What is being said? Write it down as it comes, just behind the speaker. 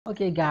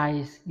Okay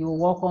guys, you're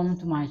welcome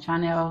to my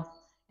channel.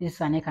 This is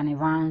Anekan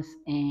Evans,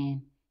 and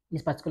in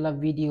this particular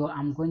video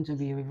I'm going to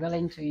be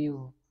revealing to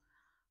you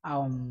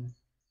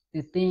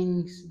the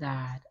things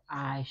that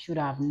I should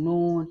have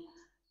known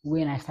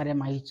when I started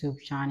my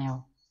YouTube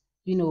channel.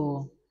 You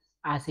know,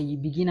 as a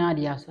beginner,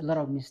 there's a lot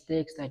of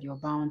mistakes that you're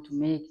bound to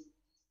make,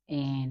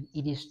 and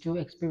it is through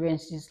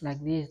experiences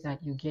like this that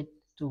you get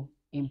to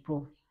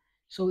improve.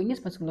 So in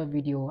this particular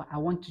video, I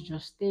want to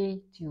just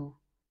stay till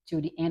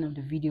the end of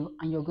the video,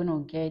 and you're gonna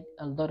get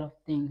a lot of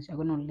things. You're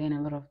gonna learn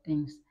a lot of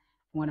things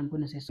from what I'm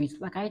gonna say. So it's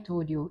like I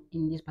told you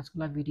in this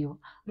particular video,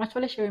 I'm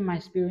actually sharing my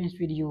experience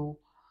with you,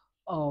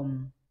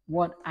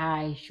 what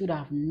I should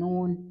have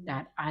known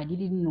that I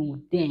didn't know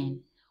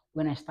then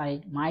when I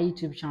started my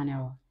YouTube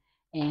channel,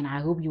 and I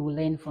hope you will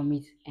learn from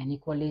it and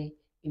equally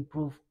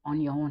improve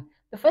on your own.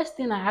 The first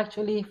thing I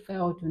actually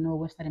failed to know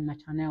when starting my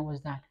channel was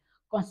that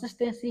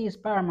consistency is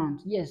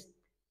paramount. Yes,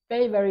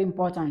 very, very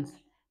important.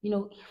 You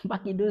know,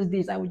 back in those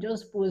days I would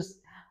just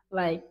post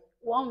like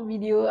one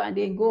video and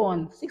then go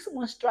on 6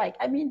 month strike.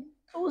 I mean,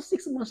 it was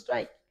 6 month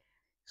strike.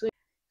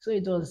 So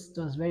it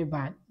was very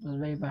bad. It was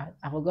very bad.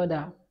 I forgot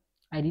that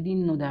I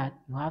didn't know that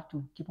you have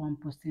to keep on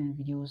posting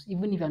videos,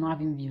 even if you're not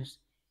having views.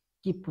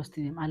 Keep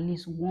posting them at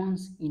least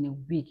once in a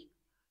week.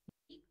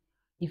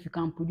 If you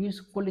can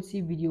produce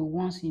quality video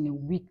once in a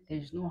week,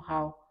 there's no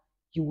how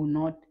you will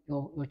not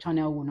your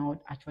channel will not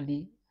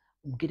actually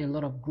get a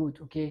lot of growth.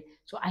 Okay,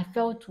 so I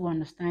failed to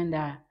understand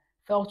that,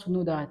 failed to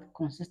know that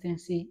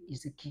consistency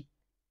is the key.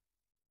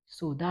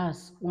 So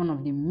that's one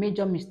of the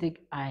major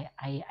mistake I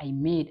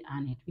made,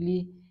 and it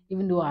really,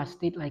 even though I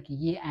stayed like a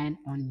year and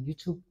on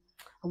YouTube,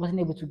 I wasn't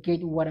able to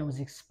get what I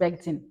was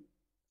expecting.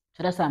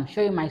 So that's why I'm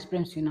showing my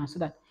experience to you now, so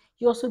that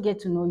you also get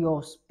to know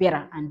yours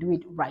better and do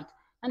it right.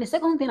 And the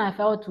second thing I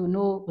failed to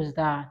know was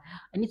that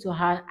I needed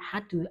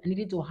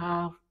to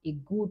have a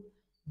good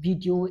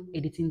video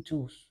editing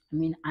tools. I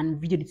mean, and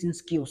video editing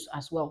skills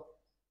as well.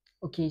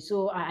 Okay,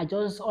 so I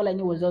just, all I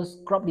knew was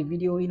just crop the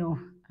video,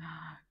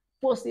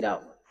 post it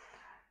out,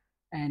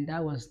 and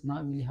that was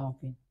not really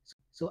helping.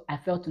 So I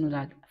felt to know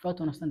that, I felt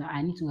to understand that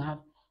I need to have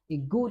a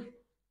good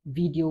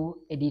video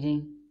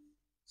editing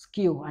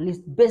skill, at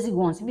least basic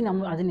ones,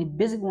 even as in a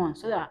basic one,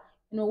 so that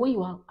when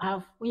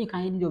when you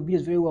can edit your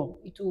videos very well,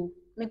 it will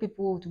make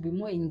people to be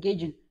more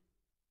engaging.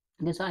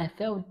 And that's why I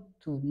failed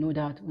to know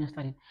that when I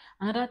started.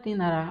 Another thing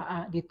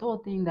that the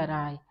third thing that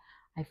I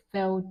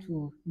failed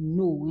to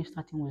know when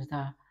starting was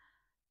that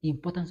the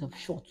importance of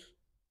shorts.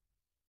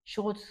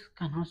 Shorts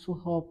can also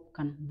help,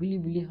 can really,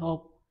 really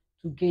help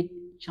to get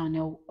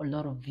channel a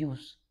lot of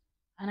views.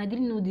 And I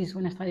didn't know this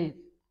when I started.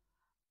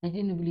 I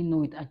didn't really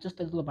know it. I just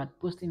thought about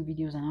posting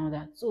videos and all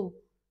that. So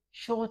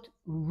short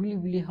really,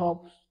 really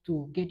helps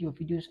to get your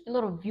videos a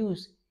lot of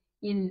views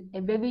in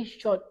a very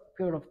short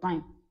period of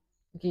time.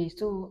 Okay,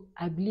 so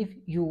I believe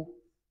you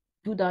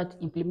do that,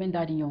 implement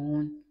that in your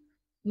own.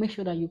 Make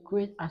sure that you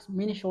create as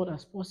many short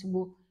as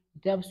possible.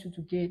 It helps you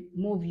to get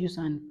more views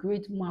and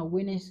create more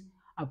awareness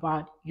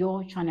about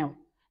your channel.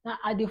 Now,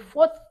 the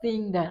fourth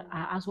thing that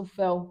I also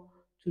failed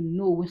to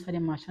know when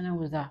starting my channel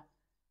was that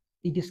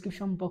the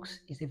description box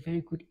is a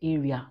very good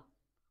area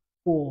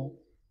for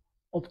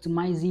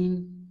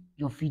optimizing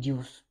your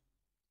videos.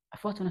 I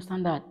failed to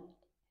understand that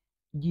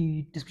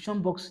the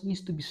description box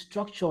needs to be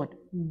structured,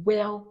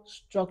 well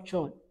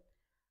structured.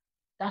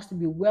 It has to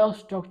be well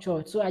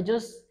structured. So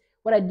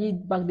what I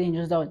did back then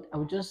just that I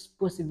would just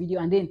post a video,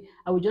 and then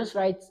I would just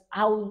write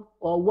how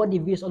or what the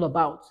video is all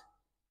about,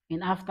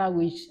 and after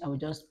which I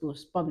would just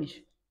publish.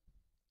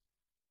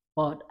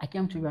 But I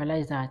came to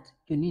realize that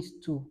you need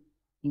to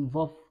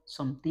involve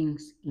some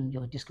things in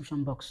your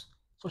description box,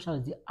 such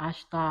as the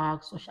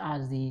hashtags, such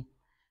as the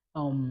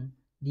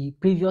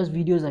previous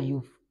videos that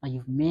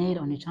you've made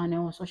on the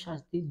channel, such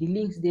as the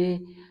links there,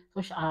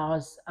 such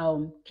as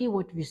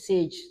keyword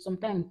research,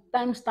 sometimes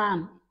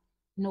timestamp.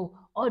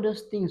 All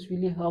those things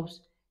really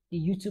helps the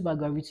YouTube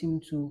algorithm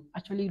to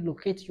actually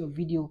locate your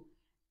video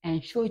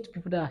and show it to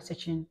people that are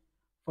searching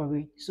for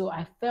it. So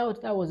I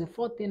felt that was the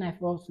fourth thing I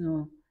felt to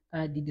know,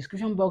 that the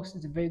description box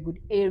is a very good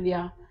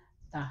area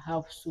that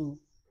helps to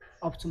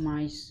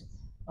optimize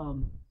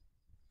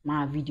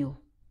my video.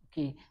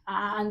 Okay,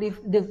 and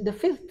the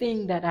fifth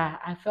thing that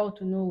I felt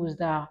to know was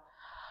that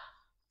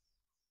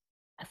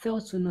I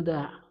felt to know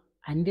that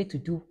I needed to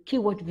do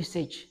keyword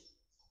research.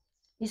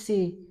 You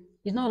see,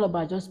 it's not all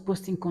about just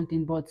posting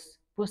content, but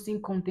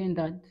posting content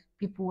that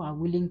people are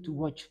willing to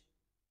watch.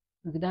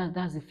 Okay,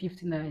 that's the fifth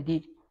thing that I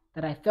did,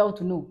 that I failed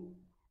to know,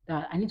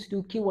 that I need to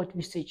do keyword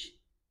research,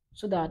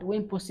 so that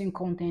when posting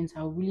content,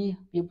 I'll really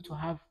be able to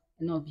have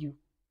enough view.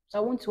 So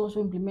I want to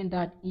also implement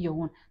that in your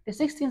own. The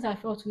sixth things I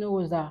failed to know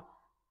was that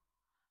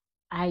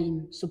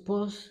I'm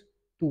supposed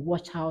to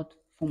watch out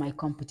for my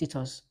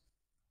competitors.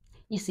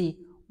 You see,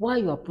 while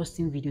you are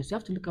posting videos, you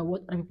have to look at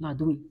what other people are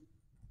doing.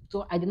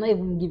 So I did not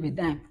even give a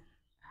damn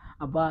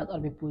about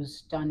other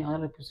people's channel,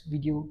 other people's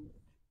video.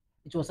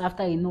 It was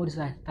after I noticed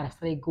that I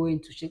started going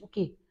to check,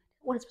 okay,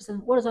 what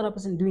is other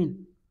person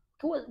doing?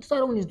 Okay, this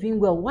other one is doing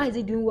well. Why is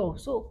he doing well?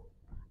 So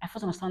I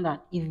first understand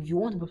that if you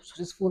want to be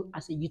successful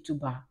as a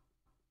YouTuber,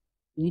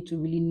 You need to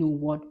really know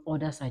what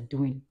others are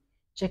doing.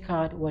 Check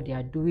out what they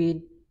are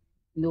doing,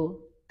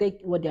 take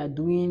what they are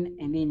doing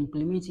and then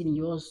implement it in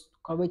yours,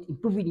 correct,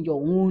 improve it in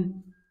your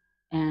own,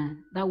 and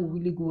that will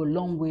really go a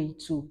long way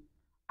to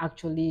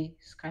actually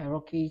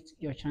skyrocket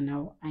your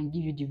channel and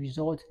give you the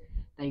result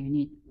that you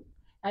need.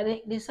 I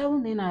think the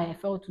seventh thing I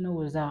felt to know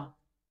was that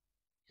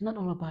it's not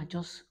all about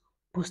just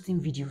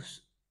posting videos.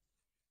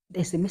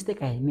 There's a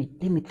mistake I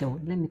made. Let me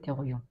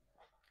tell you.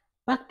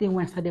 Back then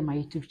when I started my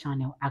YouTube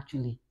channel,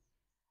 actually,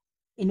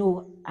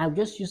 I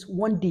just used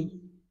one day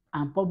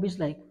and published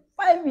like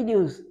 5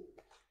 videos.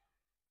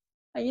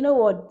 And you know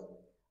what?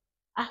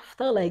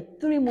 After like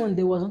 3 months,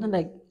 there was nothing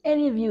like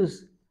any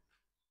views,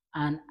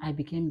 and I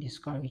became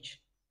discouraged.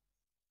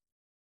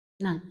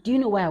 Now, do you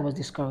know why I was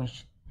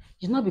discouraged?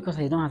 It's not because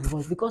I don't have a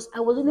voice, because I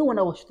was the only one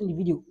that was shooting the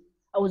video.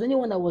 I was the only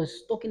one that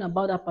was talking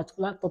about that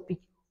particular topic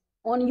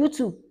on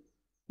YouTube.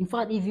 In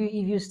fact, if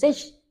you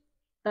search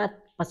that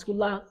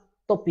particular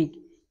topic,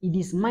 it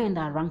is mine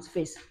that ranks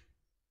first.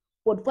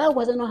 But why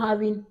was I not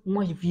having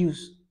much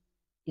views?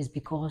 Is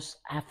because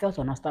I failed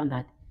to understand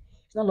that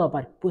it's not all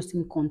about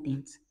posting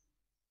content,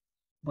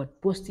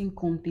 but posting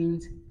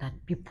content that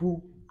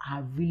people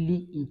are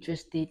really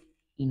interested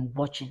in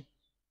watching.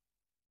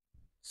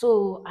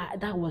 So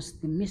that was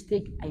the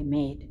mistake I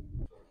made.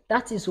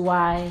 That is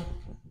why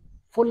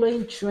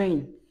following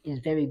trend is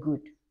very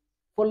good.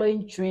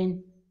 Following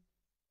trend,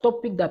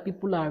 topic that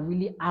people are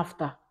really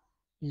after,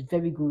 is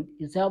very good.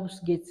 It helps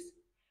get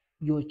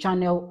your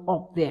channel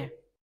up there.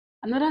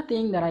 Another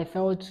thing that I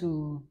failed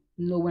to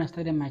know when I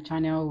started my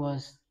channel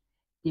was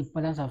the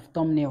importance of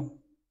thumbnail.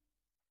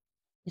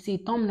 You see,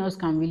 thumbnails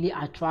can really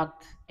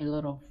attract a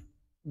lot of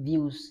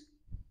views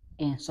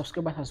and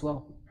subscribers as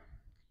well.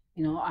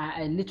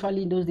 I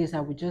literally in those days I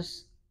would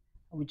just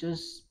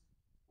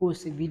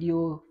post a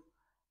video.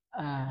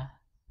 Uh,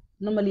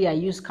 Normally I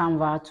use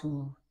Canva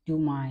to do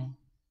my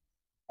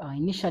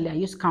initially I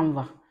use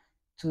Canva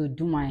to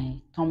do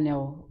my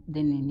thumbnail.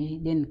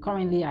 Then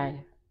currently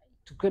I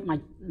to create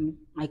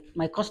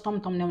my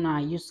custom thumbnail now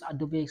I use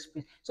Adobe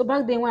Express. So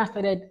back then when I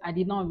started, I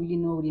did not really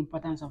know the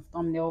importance of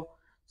thumbnail.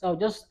 So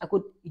I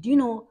could, do you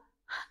know,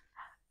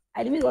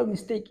 I made one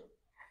mistake.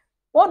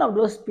 One of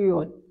those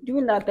period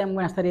during that time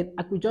when I started,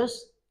 I could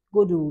just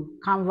go to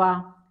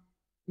Canva,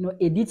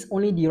 edit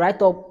only the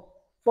write-up,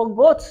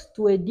 forgot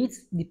to edit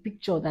the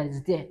picture that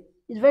is there.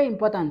 It's very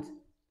important.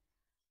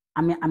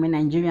 I'm a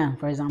Nigerian,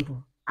 for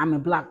example. I'm a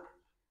black.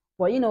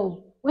 But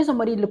when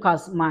somebody look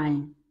at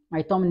my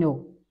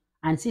thumbnail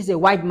and sees a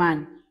white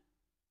man,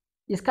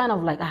 it's kind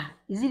of like,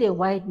 is it a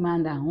white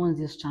man that owns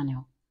this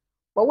channel?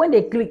 But when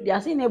they click, they are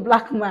seeing a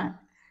black man.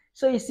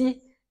 So you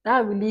see,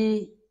 that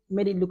really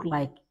made it look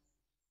like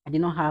I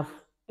did not have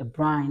a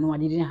brain, no, I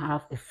didn't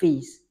have a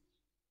face.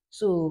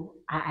 So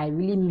I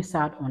really miss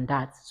out on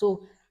that.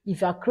 So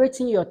if you are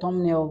creating your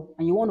thumbnail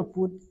and you want to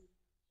put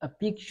a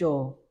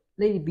picture,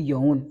 let it be your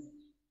own.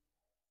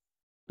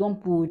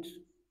 Don't put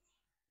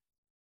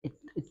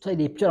a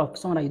picture of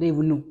someone that you don't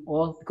even know,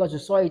 or because you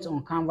saw it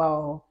on Canva,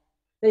 or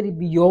let it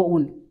be your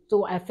own.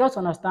 So I felt to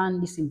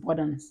understand this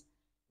importance.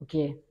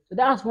 Okay, so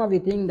that's one of the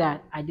things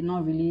that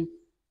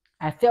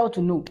I failed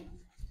to know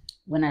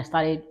when I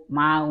started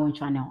my own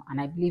channel,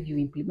 and I believe you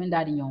implement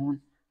that in your own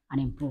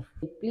and improve.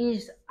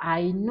 Please,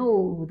 I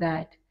know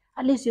that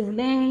at least you've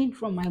learned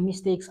from my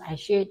mistakes. I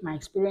shared my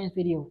experience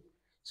with you.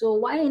 So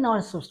why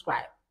not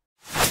subscribe?